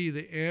them see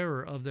the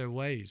error of their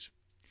ways.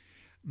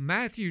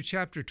 Matthew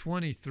chapter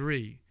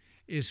 23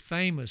 is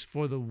famous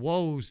for the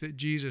woes that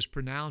Jesus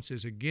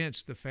pronounces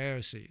against the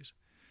Pharisees.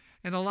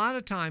 And a lot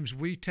of times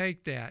we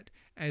take that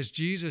as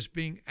Jesus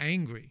being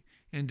angry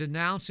and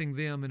denouncing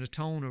them in a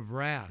tone of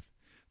wrath.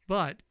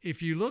 But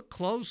if you look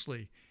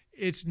closely,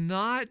 it's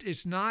not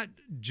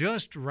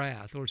just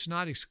wrath, or it's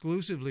not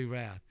exclusively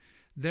wrath.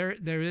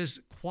 There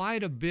is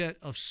quite a bit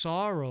of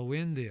sorrow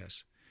in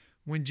this.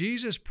 When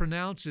Jesus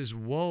pronounces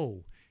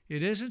woe,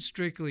 it isn't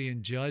strictly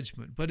in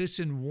judgment, but it's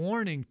in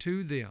warning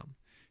to them.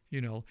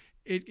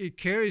 It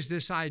carries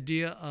this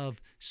idea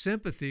of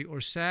sympathy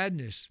or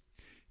sadness.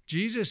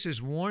 Jesus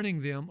is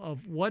warning them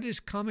of what is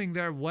coming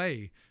their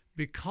way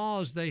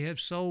because they have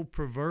so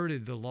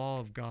perverted the law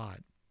of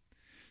God.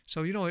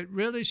 So, it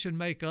really should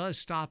make us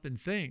stop and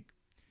think.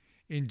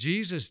 In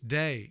Jesus'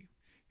 day,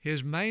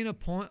 his main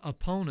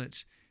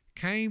opponents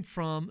came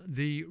from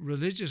the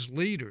religious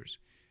leaders.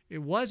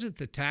 It wasn't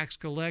the tax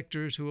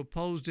collectors who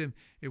opposed him.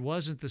 It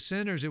wasn't the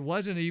sinners. It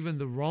wasn't even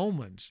the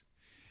Romans.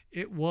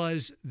 It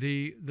was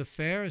the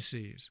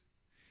Pharisees.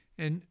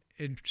 And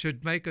it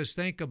should make us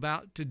think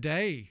about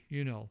today,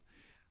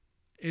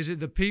 Is it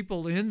the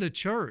people in the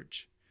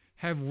church?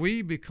 Have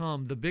we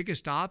become the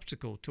biggest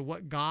obstacle to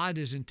what God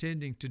is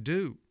intending to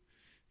do?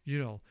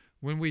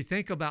 When we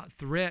think about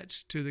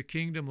threats to the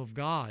kingdom of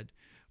God,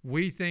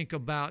 we think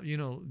about,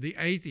 the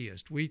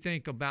atheist. We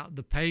think about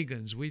the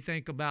pagans. We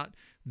think about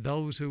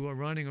those who are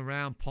running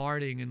around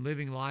partying and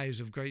living lives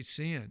of great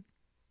sin.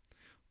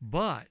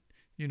 But,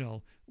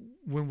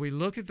 when we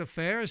look at the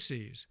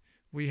Pharisees,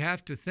 we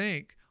have to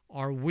think,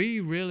 are we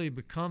really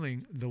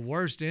becoming the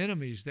worst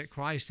enemies that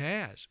Christ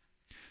has?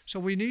 So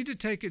we need to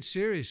take it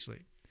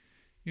seriously.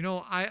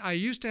 I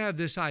used to have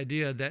this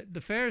idea that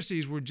the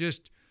Pharisees were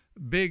just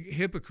big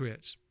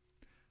hypocrites.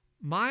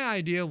 My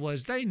idea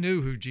was they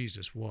knew who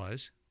Jesus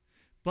was,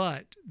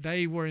 but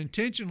they were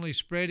intentionally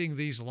spreading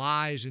these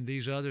lies and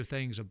these other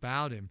things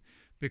about him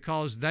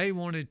because they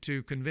wanted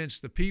to convince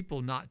the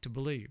people not to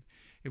believe.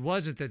 It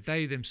wasn't that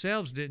they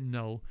themselves didn't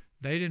know.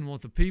 They didn't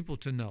want the people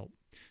to know.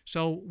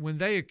 So when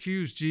they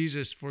accused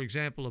Jesus, for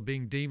example, of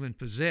being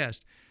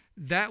demon-possessed,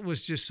 that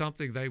was just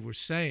something they were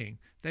saying.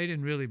 They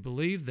didn't really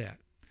believe that.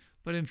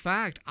 But in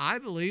fact, I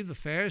believe the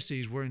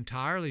Pharisees were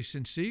entirely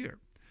sincere.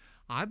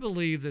 I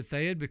believe that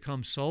they had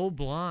become so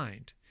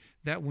blind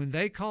that when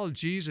they called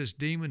Jesus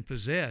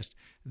demon-possessed,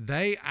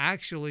 they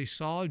actually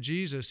saw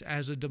Jesus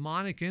as a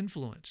demonic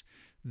influence.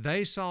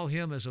 They saw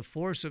him as a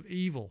force of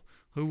evil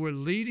who were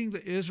leading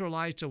the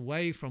Israelites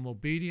away from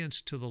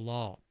obedience to the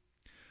law.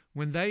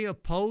 When they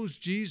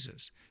opposed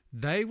Jesus,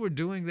 they were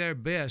doing their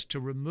best to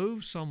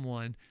remove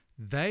someone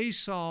they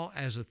saw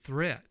as a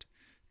threat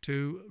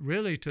to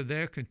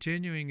their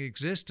continuing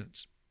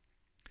existence.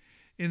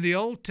 In the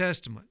Old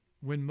Testament,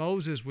 when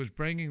Moses was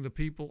bringing the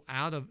people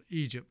out of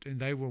Egypt and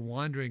they were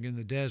wandering in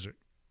the desert,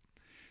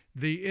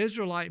 the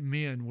Israelite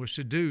men were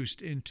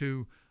seduced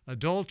into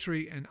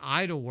adultery and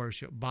idol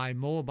worship by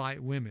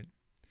Moabite women.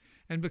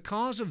 And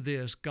because of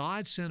this,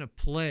 God sent a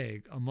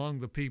plague among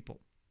the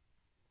people.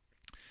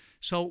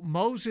 So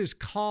Moses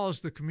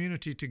calls the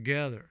community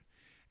together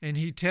and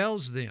he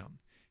tells them,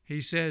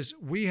 he says,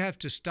 we have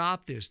to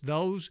stop this.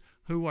 Those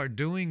who are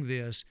doing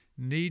this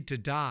need to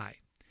die.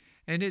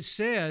 And it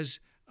says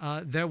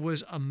there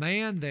was a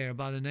man there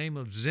by the name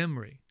of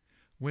Zimri.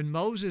 When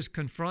Moses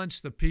confronts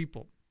the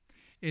people,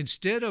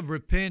 instead of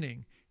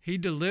repenting, he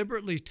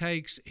deliberately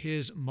takes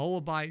his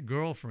Moabite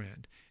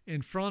girlfriend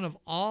in front of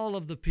all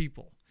of the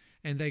people,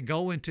 and they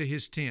go into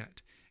his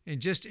tent. And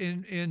just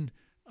in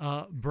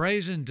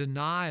brazen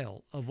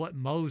denial of what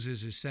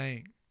Moses is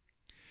saying.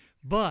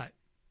 But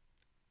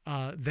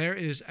there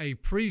is a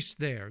priest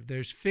there.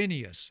 There's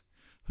Phinehas,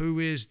 who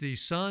is the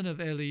son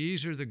of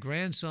Eleazar, the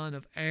grandson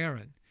of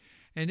Aaron.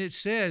 And it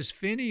says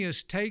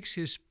Phinehas takes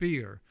his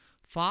spear,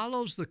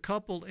 follows the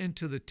couple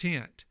into the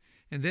tent,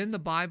 and then the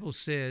Bible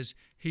says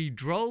he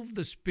drove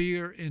the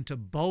spear into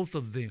both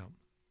of them.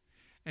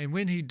 And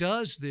when he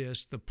does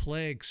this, the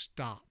plague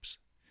stops.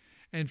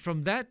 And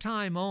from that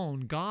time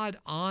on, God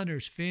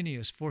honors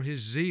Phinehas for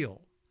his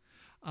zeal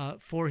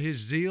for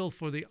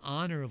the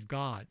honor of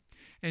God.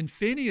 And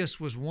Phinehas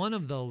was one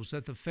of those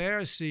that the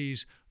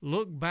Pharisees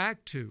looked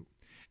back to,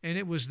 and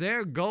it was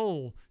their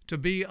goal to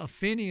be a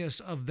Phinehas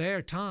of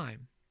their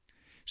time.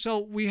 So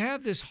we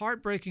have this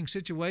heartbreaking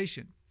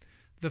situation.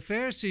 The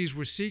Pharisees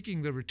were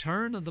seeking the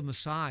return of the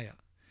Messiah.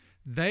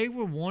 They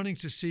were wanting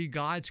to see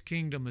God's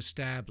kingdom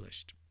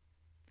established.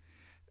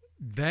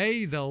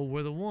 They, though,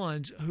 were the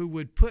ones who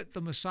would put the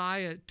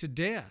Messiah to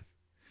death.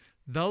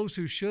 Those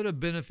who should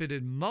have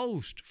benefited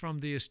most from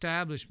the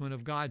establishment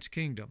of God's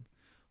kingdom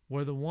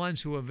were the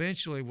ones who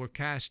eventually were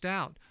cast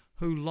out,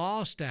 who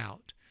lost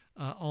out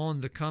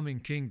on the coming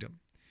kingdom.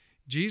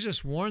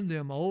 Jesus warned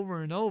them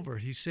over and over.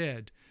 He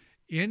said,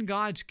 in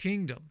God's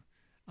kingdom,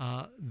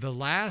 the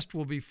last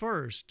will be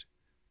first,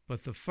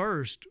 but the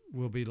first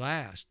will be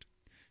last.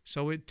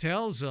 So it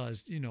tells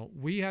us,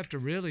 we have to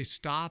really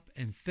stop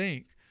and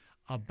think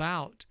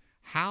about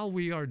how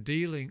we are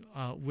dealing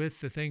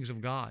with the things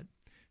of God.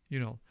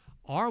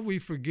 Are we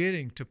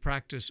forgetting to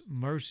practice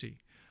mercy?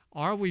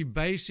 Are we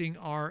basing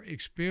our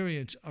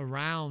experience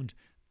around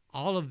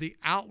all of the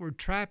outward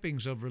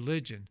trappings of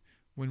religion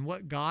when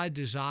what God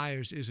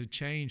desires is a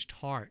changed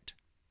heart?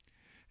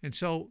 And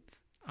so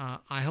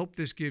I hope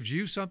this gives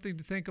you something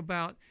to think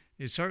about.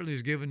 It certainly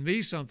has given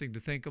me something to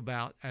think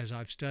about as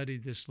I've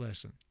studied this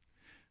lesson.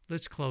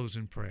 Let's close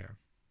in prayer.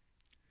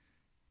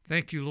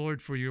 Thank you,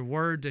 Lord, for your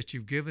word that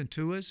you've given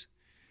to us.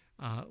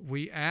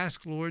 We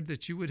ask, Lord,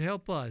 that you would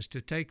help us to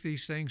take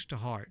these things to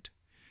heart,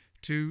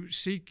 to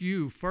seek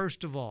you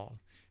first of all,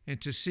 and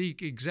to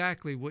seek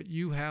exactly what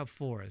you have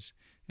for us,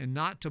 and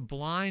not to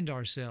blind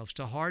ourselves,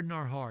 to harden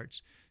our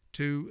hearts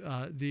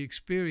to the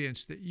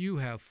experience that you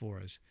have for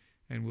us.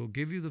 And we'll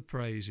give you the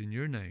praise in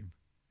your name.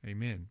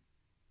 Amen.